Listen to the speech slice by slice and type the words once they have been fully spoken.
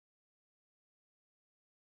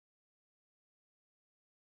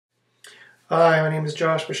Hi, my name is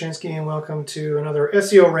Josh Bachynski and welcome to another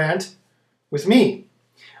SEO rant with me.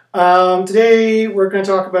 Today we're going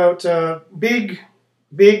to talk about big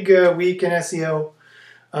week in SEO.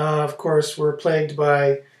 Of course, we're plagued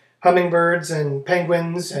by hummingbirds and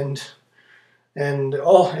penguins and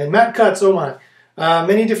Matt Cutts. Oh my!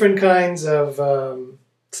 Many different kinds of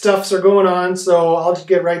stuffs are going on. So I'll just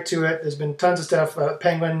get right to it. There's been tons of stuff.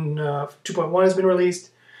 Penguin 2.1 has been released.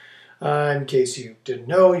 In case you didn't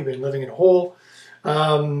know, you've been living in a hole.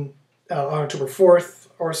 On October 4th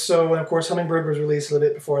or so, and of course Hummingbird was released a little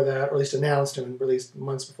bit before that, or at least announced and released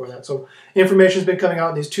months before that. So information's been coming out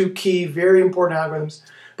in these two key, very important algorithms.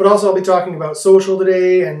 But also I'll be talking about social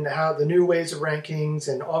today and how the new ways of rankings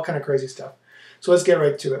and all kind of crazy stuff. So let's get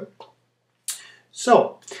right to it.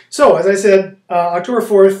 So as I said, October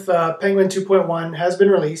 4th, Penguin 2.1 has been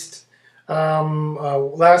released.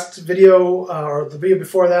 Last video, or the video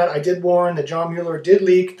before that, I did warn that John Mueller did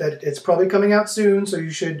leak that it's probably coming out soon, so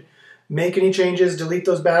you should make any changes, delete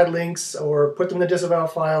those bad links, or put them in the disavow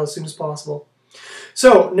file as soon as possible.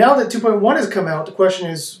 So now that 2.1 has come out, the question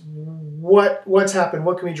is, what's happened?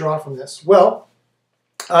 What can we draw from this? Well,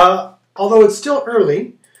 although it's still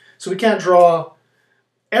early, so we can't draw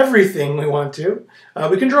everything we want to,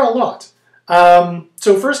 we can draw a lot.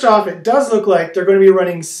 So first off, it does look like they're going to be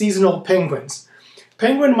running seasonal penguins.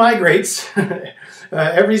 Penguin migrates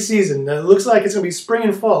every season. It looks like it's going to be spring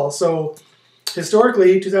and fall. So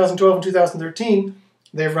historically, 2012 and 2013,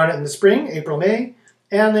 they've run it in the spring, April, May,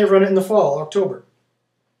 and they've run it in the fall, October.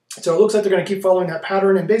 So it looks like they're going to keep following that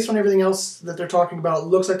pattern, and based on everything else that they're talking about, it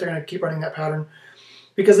looks like they're going to keep running that pattern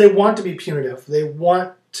because they want to be punitive. They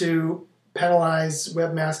want to penalize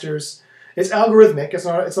webmasters. It's algorithmic. It's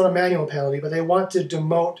not a manual penalty, but they want to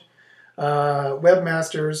demote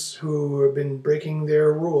webmasters who have been breaking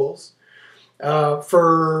their rules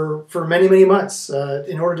for many months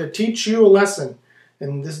in order to teach you a lesson.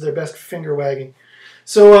 And this is their best finger wagging.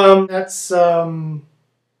 So that's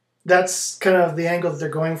kind of the angle that they're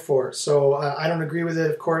going for. So I don't agree with it.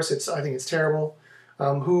 Of course, I think it's terrible.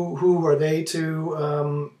 Who are they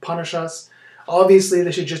to punish us? Obviously,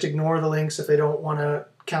 they should just ignore the links if they don't want to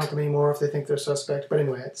count them anymore, if they think they're suspect. But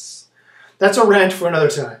anyway, that's a rant for another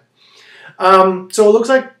time. So it looks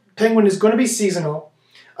like Penguin is going to be seasonal.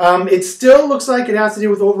 It still looks like it has to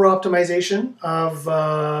do with over-optimization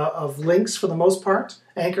of links for the most part,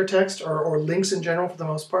 anchor text or links in general for the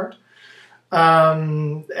most part.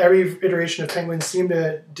 Every iteration of Penguin seemed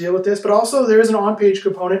to deal with this, but also there is an on-page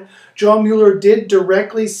component. John Mueller did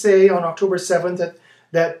directly say on October 7th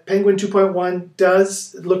that Penguin 2.1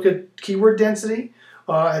 does look at keyword density.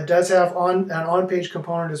 It does have an on-page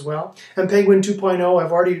component as well. And Penguin 2.0,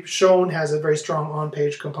 I've already shown, has a very strong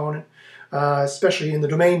on-page component, especially in the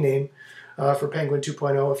domain name for Penguin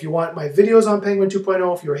 2.0. If you want my videos on Penguin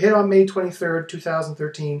 2.0, if you were hit on May 23rd,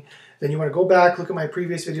 2013, then you want to go back, look at my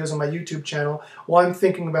previous videos on my YouTube channel. While I'm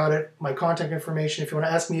thinking about it, my contact information, if you want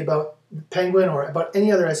to ask me about Penguin or about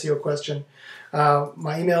any other SEO question,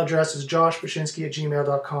 my email address is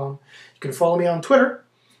joshbachynski@gmail.com. You can follow me on Twitter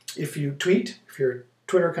if you tweet, if you're a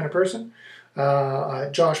Twitter kind of person.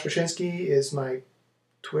 Josh Bachynski is my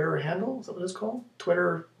Twitter handle. Is that what it's called?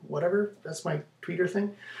 Twitter, whatever. That's my tweeter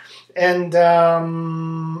thing. And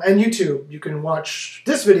YouTube. You can watch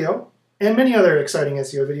this video and many other exciting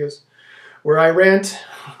SEO videos where I rant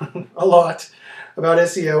a lot about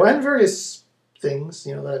SEO and various things,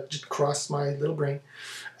 that just cross my little brain.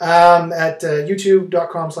 At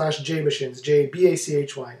youtube.com/jbachynski,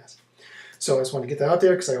 J-B-A-C-H-Y-N-S. So I just want to get that out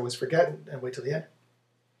there because I always forget and wait till the end.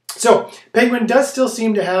 So Penguin does still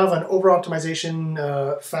seem to have an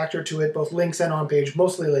over-optimization factor to it, both links and on-page.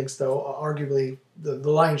 Mostly links, though. Arguably, the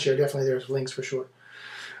lion's share, definitely there's links for sure.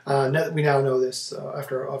 We now know this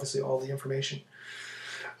after, obviously, all the information.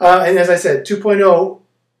 And as I said, 2.0,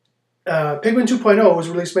 Penguin 2.0 was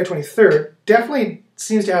released May 23rd. Definitely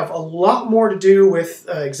seems to have a lot more to do with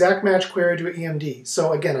exact match query to EMD.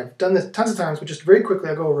 So again, I've done this tons of times, but just very quickly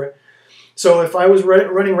I'll go over it. So if I was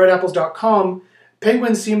running redapples.com,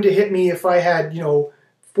 Penguin seemed to hit me if I had,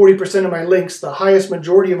 40% of my links, the highest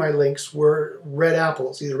majority of my links were red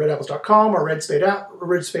apples, either redapples.com or red spade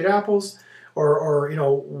apples or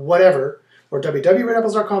whatever, or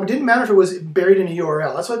www.redapples.com. It didn't matter if it was buried in a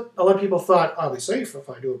URL. That's what a lot of people thought, I'll be safe if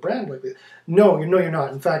I do a brand like this. No, you're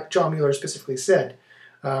not. In fact, John Mueller specifically said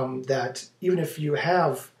that even if you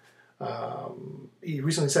have, he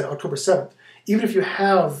recently said October 7th, even if you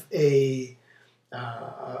have a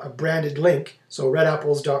branded link, so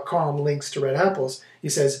redapples.com links to Red Apples, he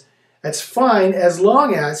says, that's fine as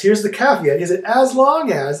long as, here's the caveat, is it as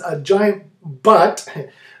long as a giant but,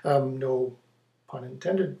 no pun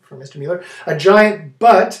intended for Mr. Mueller, a giant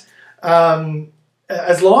but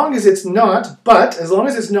As long as it's not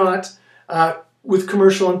with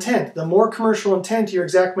commercial intent. The more commercial intent your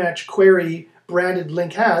exact match query branded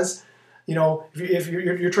link has, you know, if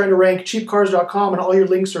you're trying to rank cheapcars.com and all your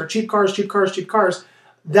links are cheap cars, cheap cars, cheap cars,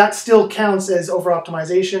 that still counts as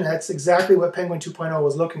over-optimization. That's exactly what Penguin 2.0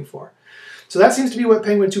 was looking for. So that seems to be what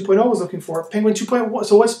Penguin 2.0 was looking for. Penguin 2.1.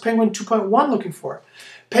 So what's Penguin 2.1 looking for?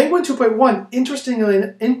 Penguin 2.1,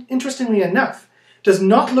 interestingly enough, does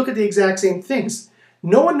not look at the exact same things.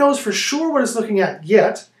 No one knows for sure what it's looking at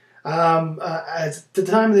yet. At the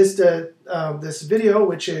time of this video,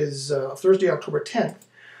 which is Thursday, October 10th,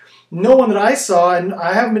 no one that I saw, and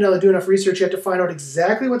I haven't been able to do enough research yet to find out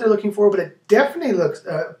exactly what they're looking for, but it definitely looks,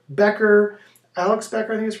 Alex Becker,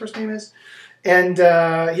 I think his first name is, and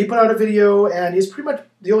he put out a video, and he's pretty much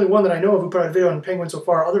the only one that I know of who put out a video on Penguin so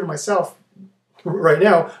far, other than myself. Right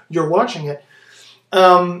now, you're watching it.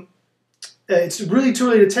 It's really too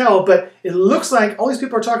early to tell, but it looks like all these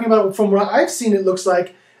people are talking about, from what I've seen, it looks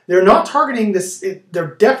like they're not targeting this,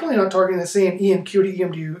 they're definitely not targeting the same EMQ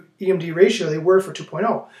to EMD ratio they were for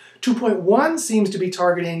 2.0. 2.1 seems to be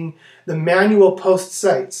targeting the manual post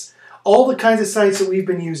sites, all the kinds of sites that we've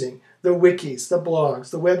been using, the wikis, the blogs,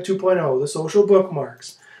 the Web 2.0, the social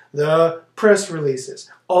bookmarks, the press releases,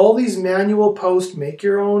 all these manual posts, make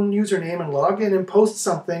your own username and log in and post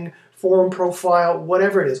something, forum profile,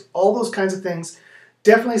 whatever it is, all those kinds of things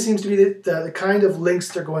definitely seems to be the kind of links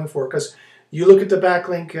they're going for, because you look at the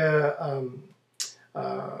backlink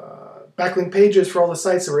pages for all the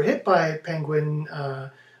sites that were hit by Penguin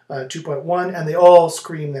 2.1, and they all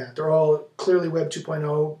scream that. They're all clearly Web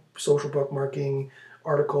 2.0, social bookmarking,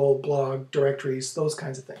 article, blog, directories, those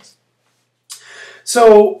kinds of things.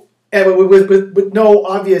 So, and with no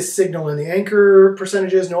obvious signal in the anchor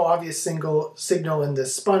percentages, no obvious signal in the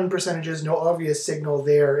spun percentages, no obvious signal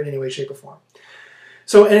there in any way, shape, or form.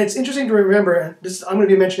 So, and it's interesting to remember, and this, I'm going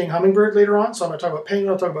to be mentioning Hummingbird later on, so I'm going to talk about Penguin,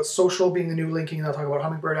 I'll talk about social being the new linking, and I'll talk about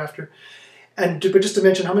Hummingbird after. But just to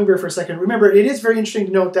mention Hummingbird for a second, remember, it is very interesting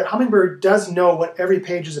to note that Hummingbird does know what every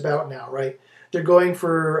page is about now, right? They're going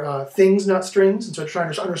for things, not strings, and so they're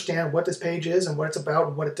trying to understand what this page is and what it's about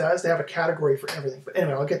and what it does. They have a category for everything. But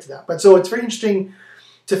anyway, I'll get to that. But so it's very interesting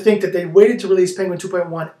to think that they waited to release Penguin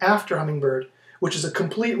 2.1 after Hummingbird, which is a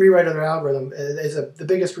complete rewrite of their algorithm. Is the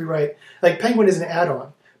biggest rewrite. Like Penguin is an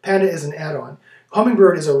add-on. Panda is an add-on.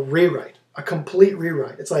 Hummingbird is a rewrite, a complete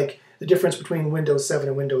rewrite. It's like the difference between Windows 7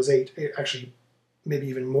 and Windows 8. It actually, maybe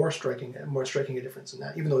even more striking a difference than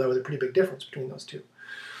that, even though that was a pretty big difference between those two.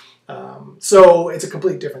 So it's a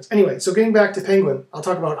complete difference. Anyway, so getting back to Penguin, I'll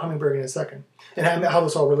talk about Hummingbird in a second and how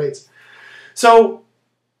this all relates. So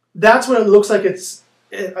that's what it looks like. It's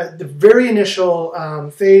the very initial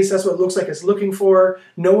phase. That's what it looks like it's looking for.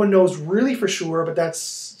 No one knows really for sure, but that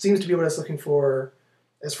seems to be what it's looking for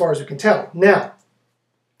as far as we can tell. Now,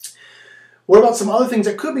 what about some other things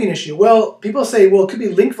that could be an issue? Well, people say, well, it could be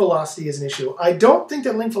link velocity is an issue. I don't think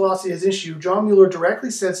that link velocity is an issue. John Mueller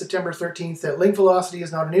directly said September 13th that link velocity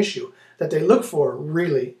is not an issue, that they look for,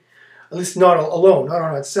 really. At least not alone, not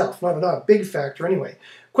on itself, not a big factor anyway.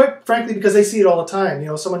 Quite frankly, because they see it all the time. You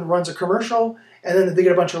know, someone runs a commercial and then they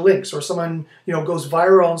get a bunch of links, or someone, you know, goes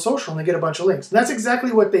viral on social and they get a bunch of links. And that's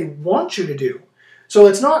exactly what they want you to do. So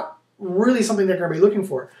it's not really something they're going to be looking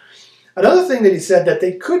for. Another thing that he said that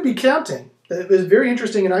they could be counting, it was very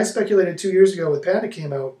interesting, and I speculated 2 years ago when Panda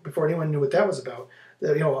came out, before anyone knew what that was about,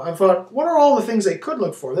 that, you know, I thought, what are all the things they could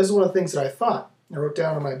look for? This is one of the things that I thought, I wrote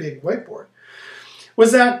down on my big whiteboard,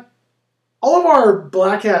 was that all of our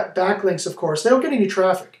Black Hat backlinks, of course, they don't get any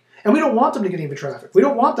traffic. And we don't want them to get any traffic. We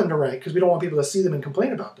don't want them to rank because we don't want people to see them and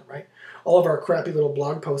complain about them, right? All of our crappy little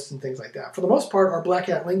blog posts and things like that. For the most part, our Black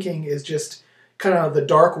Hat linking is just kind of the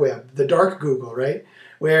dark web, the dark Google, right?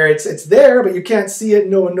 Where it's there, but you can't see it,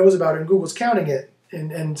 no one knows about it, and Google's counting it.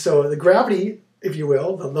 And so the gravity, if you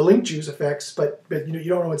will, the link juice effects, but you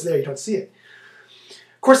don't know it's there, you don't see it.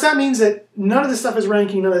 Of course, that means that none of this stuff is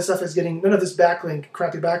ranking, none of this stuff is getting, none of this backlink,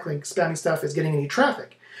 crappy backlink, spammy stuff is getting any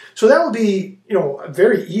traffic. So that would be, you know, a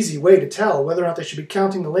very easy way to tell whether or not they should be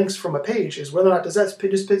counting the links from a page, is whether or not does this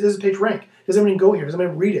page rank? Does anyone go here? Does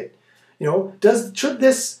anyone read it? You know, should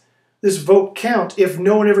this vote count if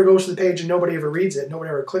no one ever goes to the page and nobody ever reads it, nobody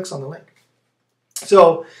ever clicks on the link?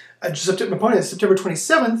 So, my point is, September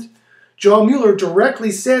 27th, John Mueller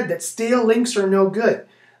directly said that stale links are no good,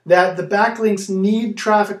 that the backlinks need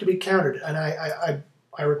traffic to be counted. And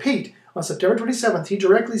I repeat, on September 27th, he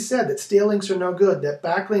directly said that stale links are no good, that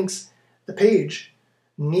backlinks, the page,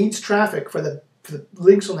 needs traffic for the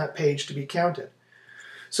links on that page to be counted.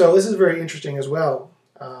 So this is very interesting as well.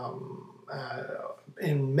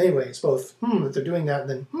 In many ways, both, that they're doing that, and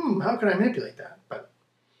then, how can I manipulate that?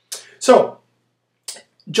 So,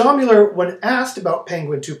 John Mueller, when asked about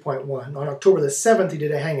Penguin 2.1, on October the 7th, he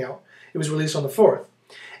did a hangout. It was released on the 4th.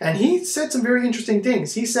 And he said some very interesting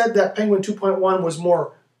things. He said that Penguin 2.1 was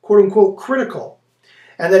more, quote-unquote, critical,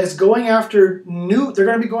 and that it's going after they're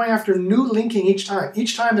going to be going after new linking each time.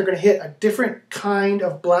 Each time they're going to hit a different kind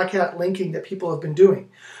of black hat linking that people have been doing.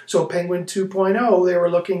 So Penguin 2.0, they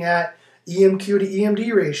were looking at EMQ to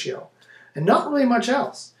EMD ratio, and not really much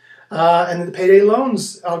else. And then the payday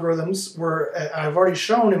loans algorithms were, I've already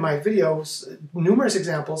shown in my videos, numerous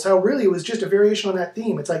examples, how really it was just a variation on that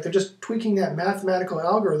theme. It's like they're just tweaking that mathematical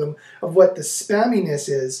algorithm of what the spamminess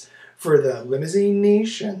is for the limousine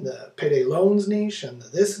niche and the payday loans niche and the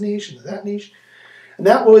this niche and the that niche. And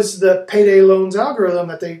that was the payday loans algorithm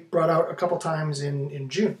that they brought out a couple times in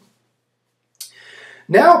June.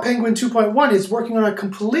 Now Penguin 2.1 is working on a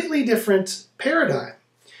completely different paradigm.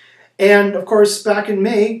 And of course, back in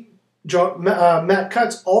May, Matt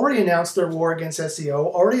Cutts already announced their war against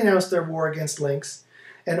SEO, already announced their war against links,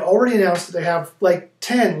 and already announced that they have like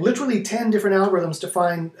 10, literally 10 different algorithms to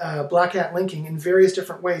find black hat linking in various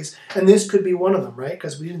different ways. And this could be one of them, right?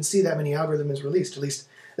 Because we didn't see that many algorithms released. At least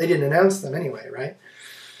they didn't announce them anyway, right?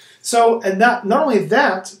 So, and that, not only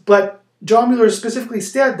that, but John Mueller specifically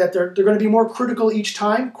said that they're going to be more critical each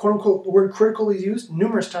time, quote unquote, the word critical is used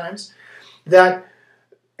numerous times, that.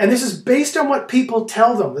 And this is based on what people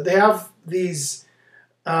tell them, that they have these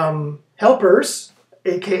helpers,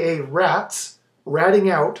 aka rats, ratting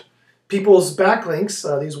out people's backlinks,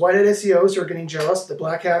 these white-hat SEOs who are getting jealous that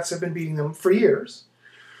black hats have been beating them for years.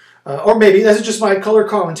 Or maybe that's just my color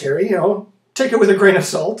commentary, you know, take it with a grain of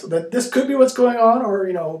salt, that this could be what's going on, or,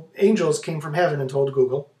 you know, angels came from heaven and told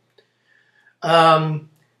Google.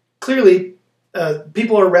 Clearly,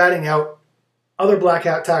 people are ratting out other black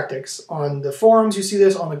hat tactics. On the forums, you see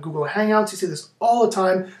this. On the Google Hangouts, you see this all the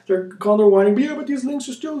time. They're calling, they're whining, yeah, but these links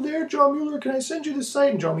are still there, John Mueller, can I send you the site?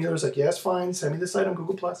 And John Mueller's like, yes, fine, send me the site on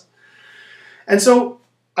Google+. And so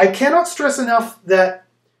I cannot stress enough that,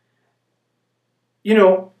 you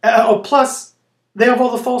know, plus they have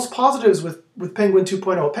all the false positives with Penguin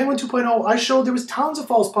 2.0. Penguin 2.0, I showed there was tons of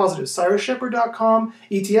false positives. CyrusShepherd.com,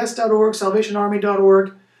 ETS.org,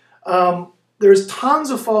 SalvationArmy.org. There's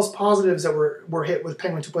tons of false positives that were hit with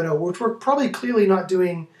Penguin 2.0, which were probably clearly not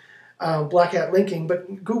doing black hat linking,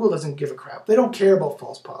 but Google doesn't give a crap. They don't care about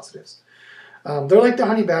false positives. They're like the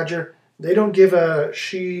honey badger. They don't give a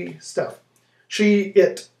stuff.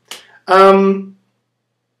 It.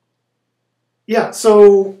 Yeah,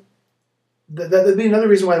 so that'd be another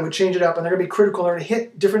reason why they would change it up, and they're going to be critical. They're going to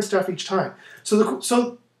hit different stuff each time.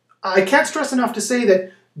 So I can't stress enough to say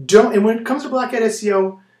that and when it comes to black hat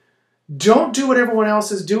SEO, don't do what everyone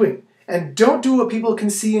else is doing. And don't do what people can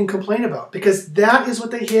see and complain about, because that is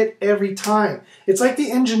what they hit every time. It's like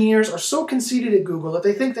the engineers are so conceited at Google that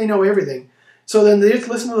they think they know everything. So then they just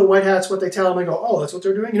listen to the white hats, what they tell them, and go, oh, that's what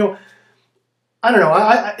they're doing? You know, I don't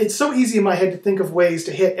know. It's so easy in my head to think of ways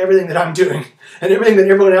to hit everything that I'm doing and everything that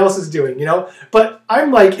everyone else is doing, you know? But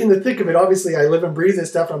I'm like in the thick of it. Obviously, I live and breathe this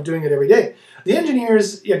stuff. I'm doing it every day. The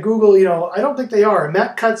engineers at Google, you know, I don't think they are. If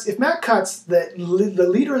Matt Cutts, the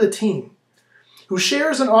leader of the team, who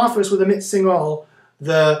shares an office with Amit Singhal,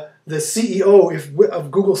 the CEO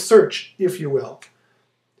of Google Search, if you will.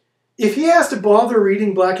 If he has to bother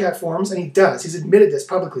reading black hat forums, and he does, he's admitted this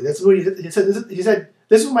publicly. That's what he said. He said,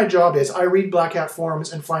 this is what my job is. I read black hat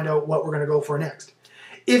forums and find out what we're going to go for next.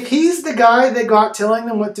 If he's the guy that got telling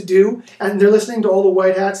them what to do, and they're listening to all the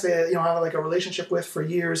white hats they have like a relationship with for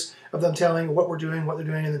years of them telling what we're doing, what they're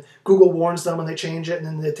doing, and then Google warns them when they change it, and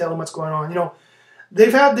then they tell them what's going on. You know,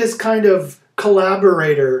 they've had this kind of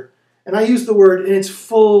collaborator, and I use the word in its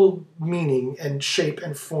full meaning and shape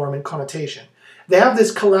and form and connotation. They have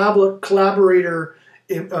this collaborator,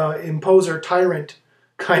 imposer, tyrant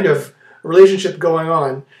kind of relationship going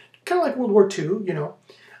on, kind of like World War II, you know.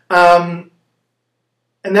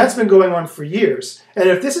 And that's been going on for years. And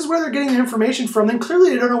if this is where they're getting their information from, then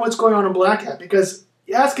clearly they don't know what's going on in Black Hat, because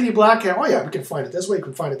you ask any Black Hat, oh yeah, we can find it this way, we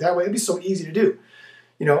can find it that way. It'd be so easy to do.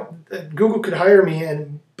 You know, Google could hire me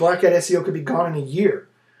and Black Hat SEO could be gone in a year,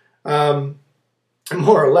 more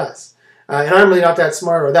or less. And I'm really not that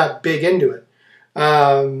smart or that big into it.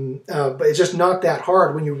 But it's just not that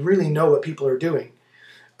hard when you really know what people are doing.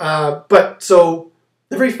 But so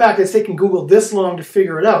the very fact that it's taken Google this long to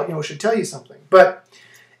figure it out, you know, should tell you something. But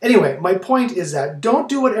anyway, my point is that don't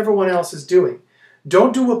do what everyone else is doing.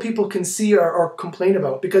 Don't do what people can see or complain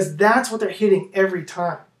about, because that's what they're hitting every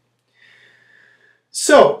time.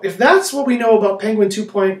 So, if that's what we know about Penguin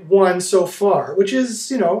 2.1 so far, which is,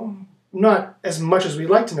 you know, not as much as we'd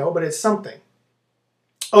like to know, but it's something.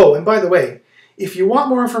 Oh, and by the way, if you want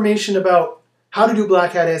more information about how to do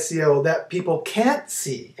black hat SEO that people can't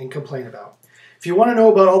see and complain about. If you want to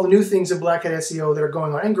know about all the new things in black hat SEO that are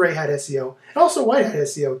going on, and gray hat SEO, and also white hat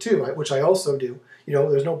SEO too, which I also do. You know,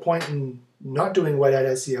 there's no point in not doing white hat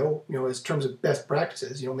SEO, you know, in terms of best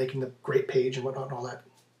practices, you know, making the great page and whatnot and all that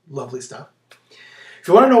lovely stuff. If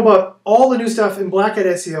you want to know about all the new stuff in black hat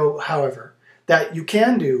SEO, however, that you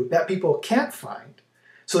can do that people can't find,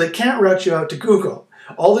 so they can't route you out to Google,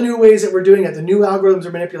 all the new ways that we're doing it, the new algorithms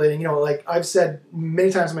are manipulating, you know, like I've said many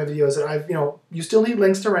times in my videos that you still need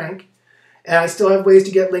links to rank, and I still have ways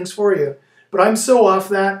to get links for you. But I'm so off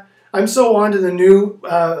that. I'm so on to the new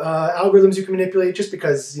algorithms you can manipulate just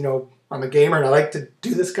because, you know, I'm a gamer and I like to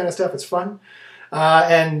do this kind of stuff. It's fun.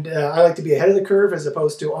 And I like to be ahead of the curve as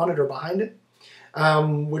opposed to on it or behind it,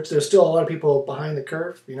 which there's still a lot of people behind the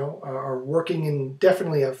curve, you know, are working in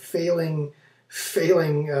definitely a failing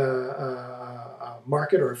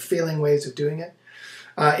market or failing ways of doing it.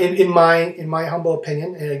 In my humble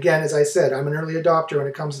opinion, and again, as I said, I'm an early adopter when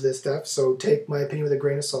it comes to this stuff, so take my opinion with a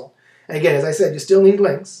grain of salt. And again, as I said, you still need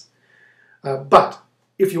links. But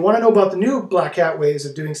if you want to know about the new black hat ways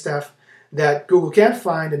of doing stuff that Google can't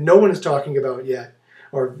find and no one is talking about yet,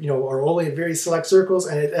 or you know, or only in very select circles,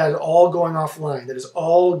 and it is all going offline, that is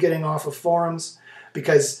all getting off of forums,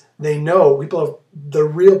 because they know, the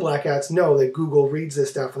real black hats know that Google reads this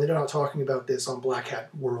stuff and they're not talking about this on Black Hat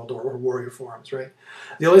World or Warrior forums, right?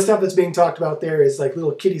 The only stuff that's being talked about there is like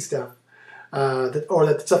little kiddie stuff, or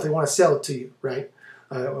that stuff they want to sell to you, right?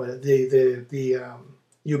 The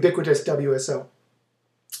ubiquitous WSO.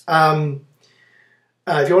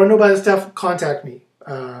 If you want to know about this stuff, contact me.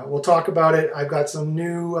 We'll talk about it. I've got some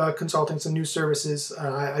new consulting, some new services.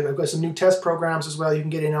 I've got some new test programs as well. You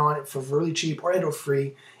can get in on it for really cheap or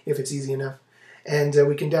free if it's easy enough. And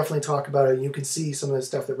we can definitely talk about it. You can see some of the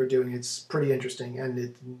stuff that we're doing. It's pretty interesting,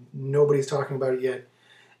 and nobody's talking about it yet.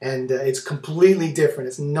 And it's completely different.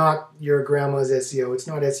 It's not your grandma's SEO. It's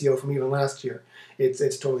not SEO from even last year.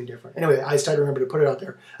 It's totally different. Anyway, I just had to remember to put it out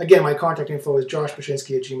there. Again, my contact info is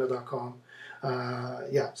joshbachynski@gmail.com.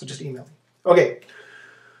 Yeah, so just email me. Okay.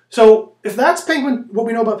 So if that's Penguin, what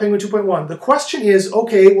we know about Penguin 2.1, the question is,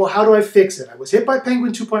 okay, well, how do I fix it? I was hit by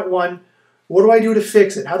Penguin 2.1. What do I do to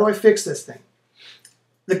fix it? How do I fix this thing?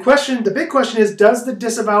 The big question is, does the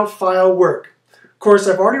disavow file work? Of course,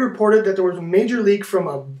 I've already reported that there was a major leak from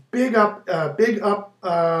a big up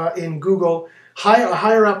in Google,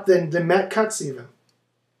 higher up than Matt Cutts even.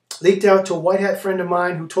 Leaked out to a white hat friend of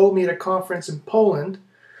mine who told me at a conference in Poland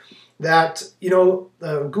that, you know,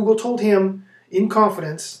 Google told him in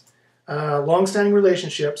confidence, long-standing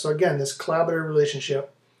relationship, so again, this collaborative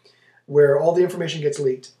relationship where all the information gets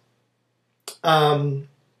leaked,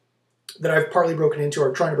 that I've partly broken into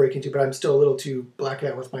or trying to break into, but I'm still a little too black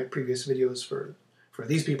hat with my previous videos for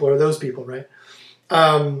these people or those people, right?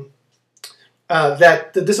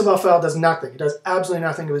 That the disavow file does nothing. It does absolutely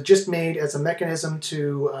nothing. It was just made as a mechanism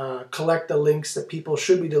to collect the links that people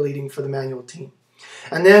should be deleting for the manual team.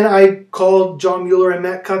 And then I called John Mueller and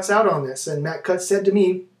Matt Cutts out on this, and Matt Cutts said to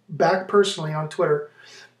me back personally on Twitter,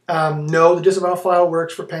 no, the disavow file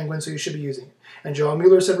works for Penguin, so you should be using it. And John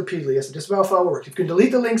Mueller said repeatedly, yes, the disavow file will work. If you can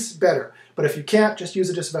delete the links, better. But if you can't, just use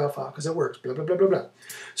the disavow file because it works, blah, blah, blah, blah, blah.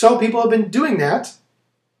 So people have been doing that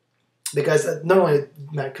because not only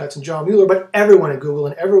Matt Cutts and John Mueller, but everyone at Google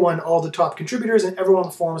and everyone, all the top contributors and everyone on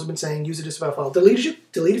the forums have been saying use the disavow file. Delete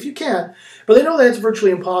if you can, but they know that it's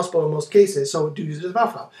virtually impossible in most cases, so do use the disavow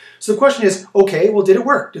file. So the question is, okay, well, did it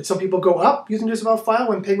work? Did some people go up using the disavow file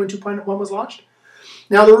when Penguin 2.1 was launched?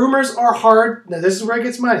 Now, the rumors are hard. Now, this is where it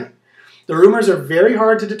gets muddy. The rumors are very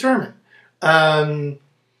hard to determine. A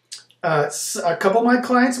couple of my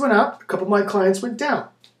clients went up. A couple of my clients went down.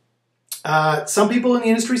 Some people in the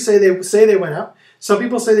industry say they went up. Some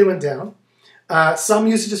people say they went down. Some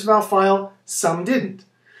used the disavow file. Some didn't.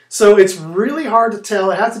 So it's really hard to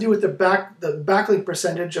tell. It has to do with the backlink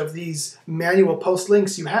percentage of these manual post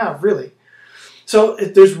links you have, really. So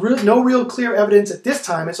there's no real clear evidence at this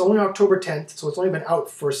time. It's only October 10th, so it's only been out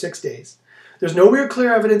for 6 days. There's no real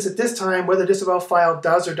clear evidence at this time whether the disavow file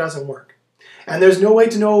does or doesn't work. And there's no way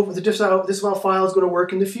to know if the disavow file is going to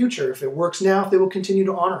work in the future. If it works now, if they will continue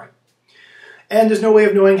to honor it. And there's no way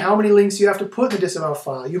of knowing how many links you have to put in the disavow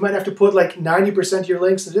file. You might have to put like 90% of your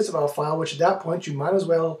links in the disavow file, which at that point you might as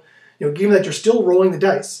well, given that you're still rolling the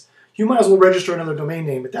dice, you might as well register another domain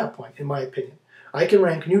name at that point, in my opinion. I can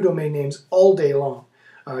rank new domain names all day long.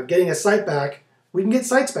 Getting a site back, we can get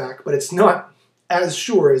sites back, but it's not as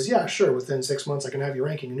sure as, yeah, sure, within 6 months I can have you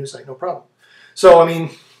ranking a new site, no problem. So, I mean,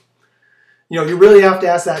 you really have to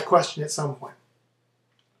ask that question at some point.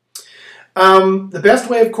 The best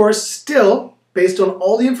way, of course, still based on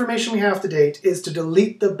all the information we have to date, is to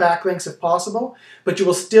delete the backlinks if possible, but you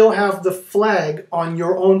will still have the flag on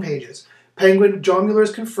your own pages. Penguin, John Mueller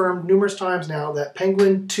has confirmed numerous times now that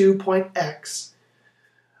Penguin 2.x,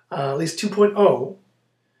 at least 2.0,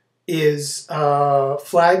 is a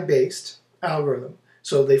flag-based algorithm.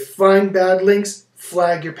 So they find bad links,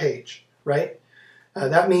 flag your page, right?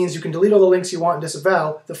 That means you can delete all the links you want and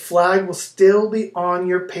disavow. The flag will still be on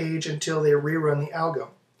your page until they rerun the algo.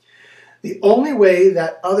 The only way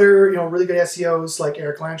that other really good SEOs like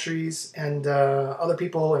Eric Lantries and other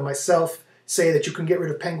people and myself say that you can get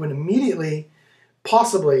rid of Penguin immediately,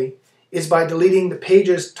 possibly, is by deleting the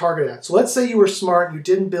pages targeted at. So let's say you were smart, you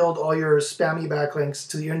didn't build all your spammy backlinks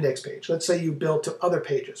to the index page. Let's say you built to other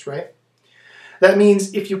pages, right? That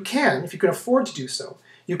means if you can afford to do so,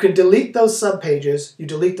 you can delete those subpages, you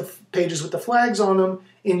delete the pages with the flags on them.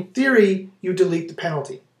 In theory, you delete the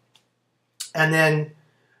penalty. And then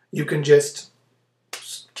you can just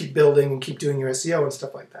keep building and keep doing your SEO and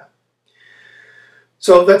stuff like that.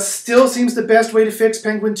 So that still seems the best way to fix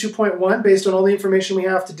Penguin 2.1 based on all the information we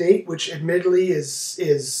have to date, which admittedly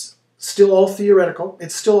is still all theoretical.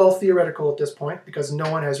 It's still all theoretical at this point because no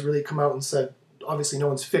one has really come out and said, obviously no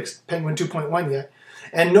one's fixed Penguin 2.1 yet,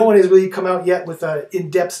 and no one has really come out yet with an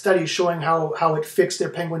in-depth study showing how it fixed their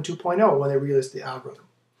Penguin 2.0 when they released the algorithm.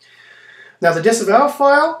 Now the disavow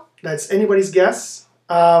file, that's anybody's guess.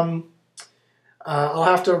 I'll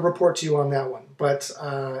have to report to you on that one. But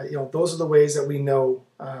those are the ways that we know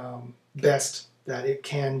best that it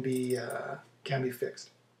can be fixed.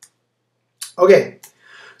 Okay,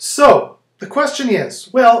 so the question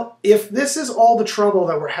is, well, if this is all the trouble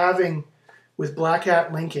that we're having with black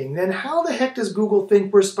hat linking, then how the heck does Google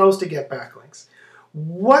think we're supposed to get backlinks?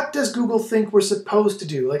 What does Google think we're supposed to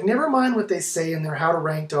do? Like, never mind what they say in their how to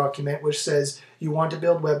rank document, which says you want to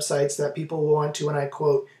build websites that people want to, and I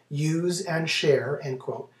quote, use and share, end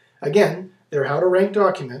quote. Again, their how to rank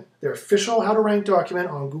document, their official how to rank document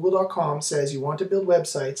on google.com says you want to build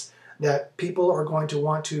websites that people are going to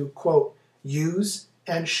want to, quote, use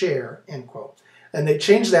and share, end quote. And they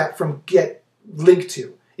changed that from get link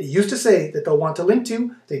to. It used to say that they'll want to link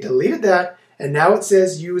to, they deleted that, and now it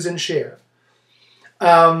says use and share.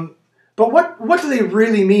 But what do they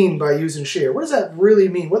really mean by use and share? What does that really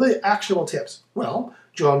mean? What are the actionable tips? Well,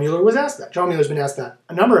 John Mueller was asked that. John Mueller's been asked that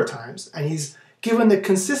a number of times, and he's given the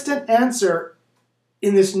consistent answer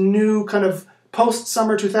in this new kind of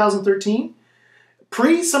post-summer 2013.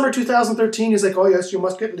 Pre-summer 2013 is like, oh yes, you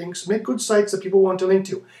must get links, make good sites that people want to link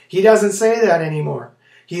to. He doesn't say that anymore.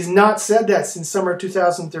 He's not said that since summer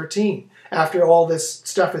 2013, after all this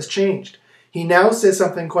stuff has changed. He now says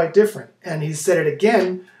something quite different, and he said it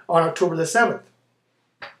again on October the 7th.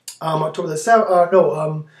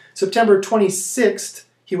 September 26th,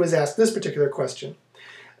 he was asked this particular question.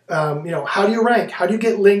 How do you rank? How do you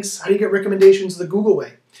get links? How do you get recommendations the Google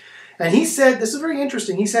way? And he said, this is very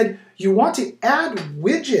interesting, he said, you want to add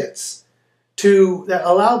widgets that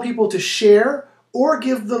allow people to share or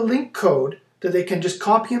give the link code that they can just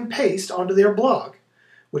copy and paste onto their blog,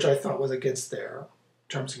 which I thought was against their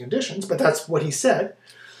terms and conditions, but that's what he said.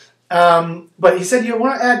 But he said you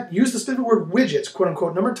want to use the specific word widgets, quote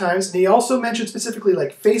unquote, a number of times, and he also mentioned specifically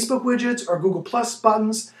like Facebook widgets or Google Plus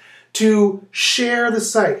buttons to share the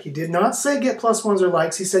site. He did not say get plus ones or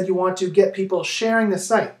likes. He said you want to get people sharing the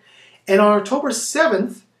site. And on October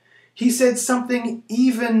 7th, he said something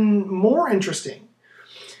even more interesting.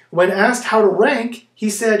 When asked how to rank, he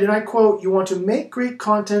said, and I quote, you want to make great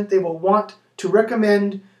content they will want to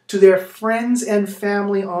recommend to their friends and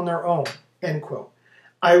family on their own, end quote.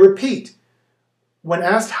 I repeat, when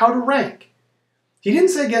asked how to rank, he didn't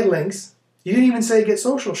say get links. He didn't even say get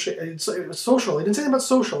social. He didn't say anything about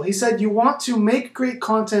social. He said you want to make great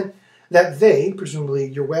content that they, presumably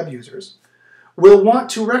your web users, will want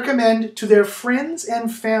to recommend to their friends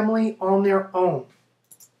and family on their own.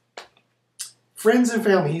 Friends and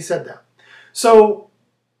family, he said that. So,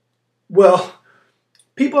 well,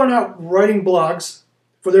 people are not writing blogs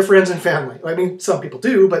for their friends and family. I mean, some people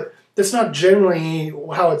do, but that's not generally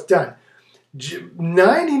how it's done.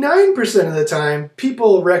 99% of the time,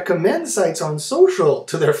 people recommend sites on social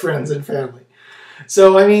to their friends and family.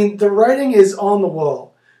 So, I mean, the writing is on the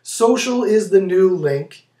wall. Social is the new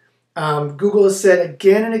link. Google has said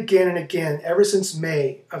again and again and again, ever since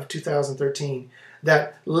May of 2013,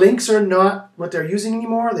 that links are not what they're using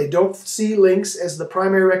anymore. They don't see links as the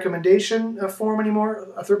primary recommendation form anymore,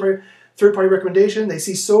 a third-party recommendation. They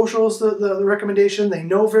see social as the recommendation. They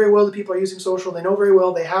know very well that people are using social. They know very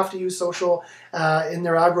well they have to use social in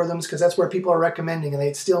their algorithms because that's where people are recommending, and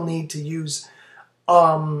they still need to use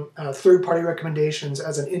third-party recommendations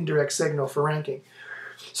as an indirect signal for ranking.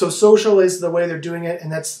 So social is the way they're doing it,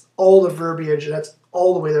 and that's all the verbiage, that's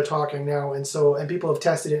all the way they're talking now. And people have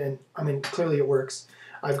tested it, and I mean, clearly it works.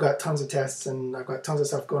 I've got tons of tests, and I've got tons of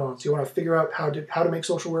stuff going on. So you want to figure out how to make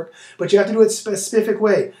social work, but you have to do it a specific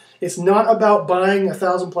way. It's not about buying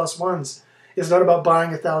 1,000 plus ones. It's not about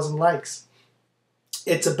buying 1,000 likes.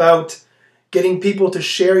 It's about getting people to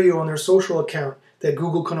share you on their social account that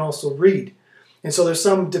Google can also read. And so there's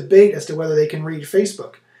some debate as to whether they can read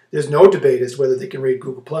Facebook. There's no debate as to whether they can read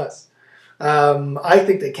Google+. I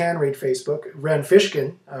think they can read Facebook. Ren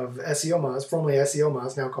Fishkin of SEO Moz, formerly SEO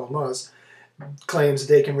Moz, now called Moz, claims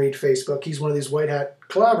that they can read Facebook. He's one of these white hat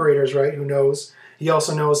collaborators, right, who knows. He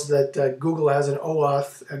also knows that Google has an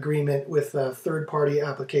OAuth agreement with a third-party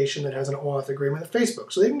application that has an OAuth agreement with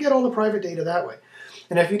Facebook. So they can get all the private data that way.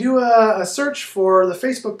 And if you do a search for the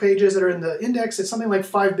Facebook pages that are in the index, it's something like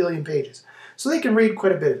 5 billion pages. So they can read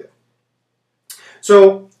quite a bit of it.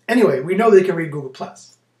 So anyway, we know they can read Google+.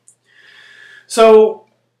 So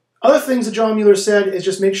other things that John Mueller said is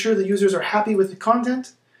just make sure the users are happy with the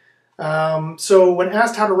content. So when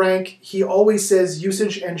asked how to rank, he always says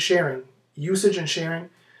usage and sharing. Usage and sharing.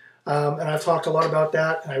 And I've talked a lot about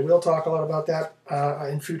that, and I will talk a lot about that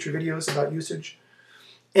in future videos about usage.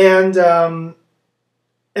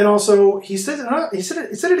 And also, he said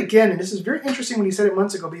it again, and this is very interesting when he said it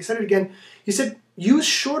months ago, but he said it again. He said, use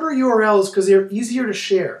shorter URLs because they're easier to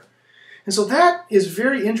share. And so that is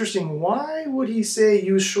very interesting. Why would he say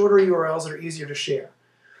use shorter URLs that are easier to share?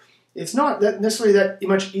 It's not that necessarily that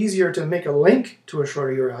much easier to make a link to a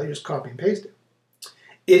shorter URL. You just copy and paste it.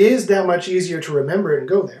 It is that much easier to remember it and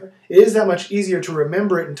go there. It is that much easier to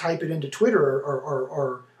remember it and type it into Twitter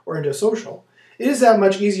or into social. It is that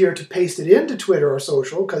much easier to paste it into Twitter or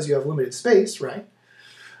social because you have limited space, right?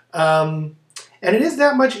 And it is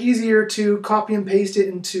that much easier to copy and paste it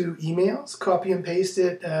into emails, copy and paste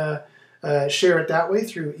it, share it that way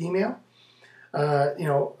through email,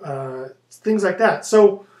 things like that.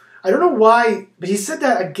 So I don't know why, but he said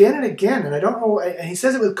that again and again, and I don't know, and he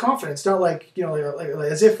says it with confidence, not like, like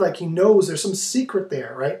as if like he knows there's some secret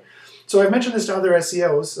there, right? So I've mentioned this to other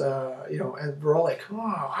SEOs, and we're all like,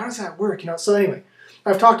 oh, how does that work? So anyway,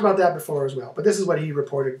 I've talked about that before as well, but this is what he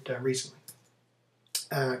reported recently,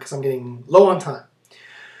 because I'm getting low on time.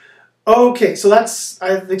 Okay, so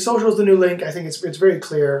I think social is the new link. I think it's very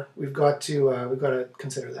clear. We've got to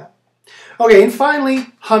consider that. Okay, and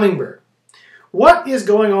finally, Hummingbird. What is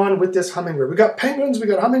going on with this hummingbird? We got penguins, we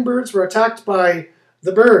got hummingbirds. We're attacked by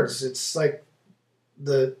the birds. It's like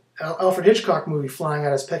the Alfred Hitchcock movie flying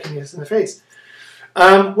at us, pecking us in the face.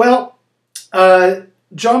 John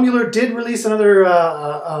Mueller did release another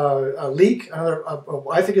leak,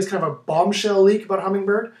 I think it's kind of a bombshell leak about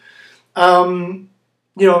Hummingbird. Not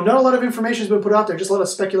a lot of information has been put out there, just a lot of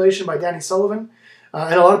speculation by Danny Sullivan.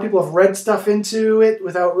 And a lot of people have read stuff into it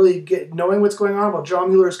without really knowing what's going on. Well, John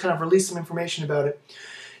Mueller has kind of released some information about it.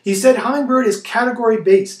 He said Hummingbird is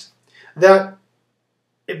category-based. That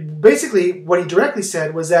basically, what he directly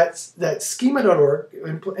said was that schema.org,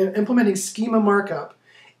 implementing schema markup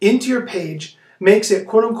into your page, makes it,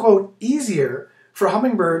 quote-unquote, easier for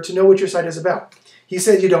Hummingbird to know what your site is about. He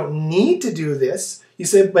said you don't need to do this. He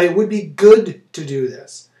said, but it would be good to do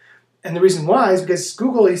this. And the reason why is because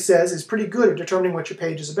Google, he says, is pretty good at determining what your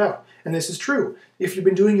page is about. And this is true. If you've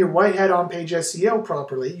been doing your white hat on-page SEO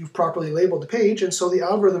properly, you've properly labeled the page, and so the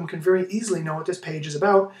algorithm can very easily know what this page is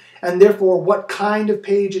about, and therefore what kind of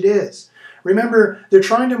page it is. Remember, they're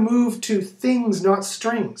trying to move to things, not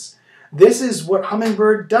strings. This is what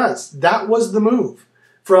Hummingbird does. That was the move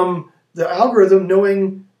from the algorithm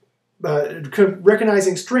knowing,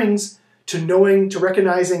 recognizing strings to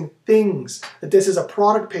recognizing things, that this is a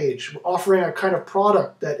product page offering a kind of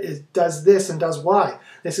product that does this and does Y.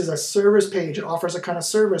 This is a service page. It offers a kind of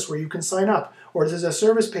service where you can sign up. Or this is a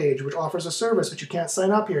service page which offers a service but you can't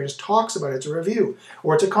sign up here. It just talks about it. It's a review.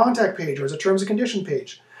 Or it's a contact page, or it's a terms and condition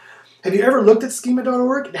page. Have you ever looked at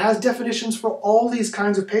schema.org? It has definitions for all these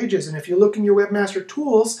kinds of pages, and if you look in your Webmaster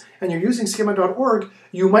Tools and you're using schema.org,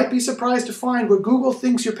 you might be surprised to find what Google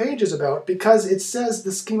thinks your page is about because it says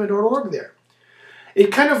the schema.org there.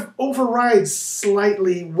 It kind of overrides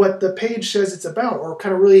slightly what the page says it's about, or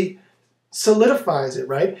kind of really solidifies it,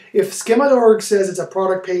 right? If schema.org says it's a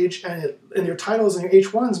product page and your titles and your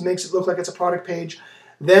H1s makes it look like it's a product page,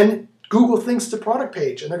 then Google thinks it's a product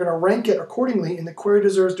page, and they're going to rank it accordingly in the Query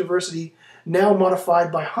Deserves Diversity, now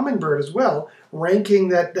modified by Hummingbird as well, ranking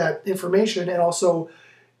that information and also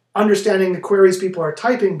understanding the queries people are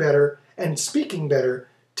typing better and speaking better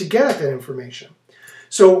to get at that information.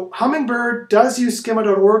 So Hummingbird does use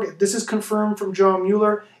schema.org. This is confirmed from John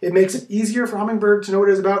Mueller. It makes it easier for Hummingbird to know what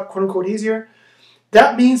it is about, quote-unquote easier.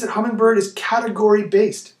 that means that Hummingbird is category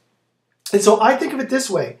based. And so I think of it this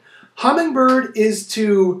way. Hummingbird is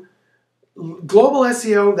to global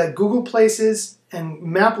SEO that Google places and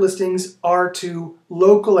map listings are to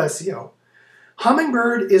local SEO.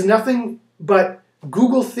 Hummingbird is nothing but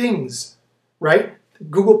Google things, right?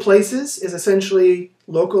 Google Places is essentially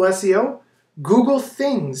local SEO. Google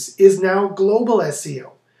Things is now global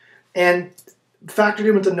SEO. And factored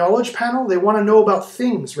in with the knowledge panel, they want to know about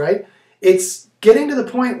things, right? It's getting to the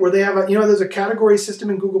point where they have there's a category system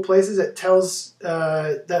in Google Places that tells,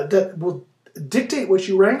 that will dictate what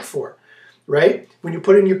you rank for, right? When you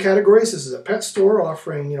put in your categories, this is a pet store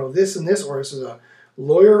offering, this and this, or this is a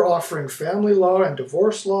lawyer offering family law and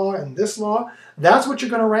divorce law and this law, that's what you're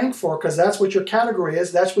going to rank for because that's what your category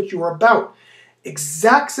is, that's what you're about.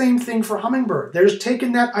 Exact same thing for Hummingbird. They're just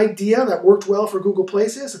taking that idea that worked well for Google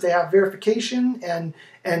Places, that they have verification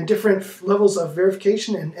and different levels of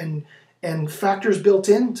verification and factors built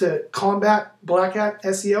in to combat black hat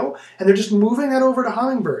SEO, and they're just moving that over to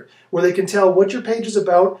Hummingbird, where they can tell what your page is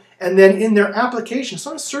about, and then in their application, it's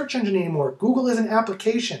not a search engine anymore. Google is an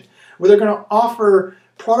application, where they're going to offer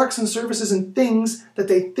products and services and things that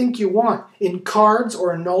they think you want in cards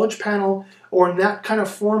or a knowledge panel or in that kind of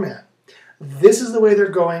format. This is the way they're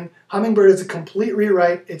going. Hummingbird is a complete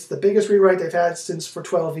rewrite. It's the biggest rewrite they've had for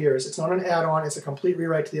 12 years. It's not an add-on. It's a complete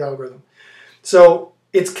rewrite to the algorithm. So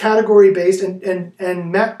it's category-based,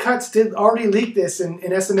 and Matt Cutts did already leak this in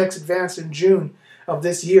SMX Advanced in June of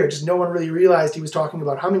this year. Just no one really realized he was talking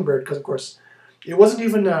about Hummingbird because, of course, it wasn't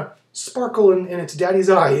even a sparkle in its daddy's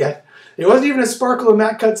eye yet. It wasn't even a sparkle in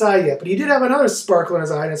Matt Cutts' eye yet, but he did have another sparkle in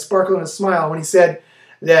his eye and a sparkle in his smile when he said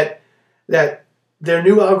that their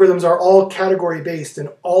new algorithms are all category-based and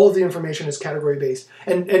all of the information is category-based.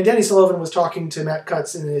 And Danny Sullivan was talking to Matt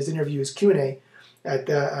Cutts in his interview, his Q&A at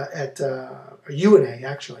UNA,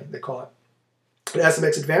 actually, they call it, at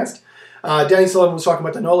SMX Advanced. Danny Sullivan was talking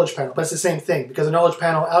about the knowledge panel, but it's the same thing because the knowledge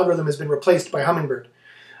panel algorithm has been replaced by Hummingbird.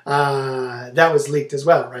 That was leaked as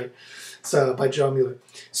well, right? So by John Mueller.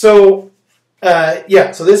 So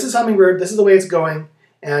so this is Hummingbird. This is the way it's going,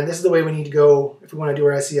 and this is the way we need to go if we want to do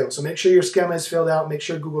our SEO. So make sure your schema is filled out. Make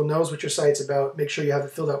sure Google knows what your site's about. Make sure you have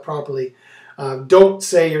it filled out properly. Don't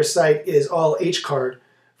say your site is all HCard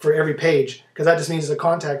for every page, because that just means it's a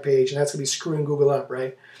contact page, and that's going to be screwing Google up,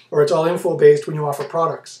 right? Or it's all info-based when you offer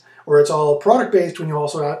products, or it's all product-based when you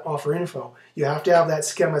also offer info. You have to have that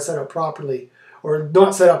schema set up properly, or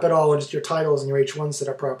not set up at all, and just your titles and your H1 set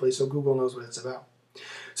up properly so Google knows what it's about.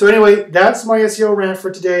 So anyway, that's my SEO rant for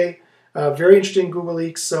today. Very interesting Google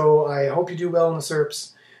leaks, so I hope you do well in the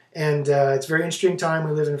SERPs. And it's a very interesting time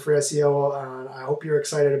we live in for SEO. I hope you're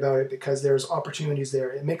excited about it because there's opportunities there.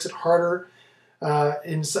 It makes it harder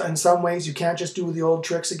in some ways. You can't just do the old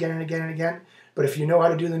tricks again and again and again. But if you know how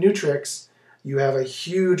to do the new tricks, you have a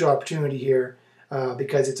huge opportunity here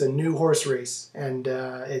because it's a new horse race, and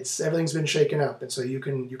everything's been shaken up, and so you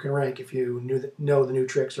can rank if you know the new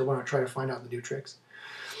tricks or want to try to find out the new tricks.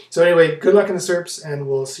 So anyway, good luck in the SERPs, and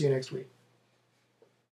we'll see you next week.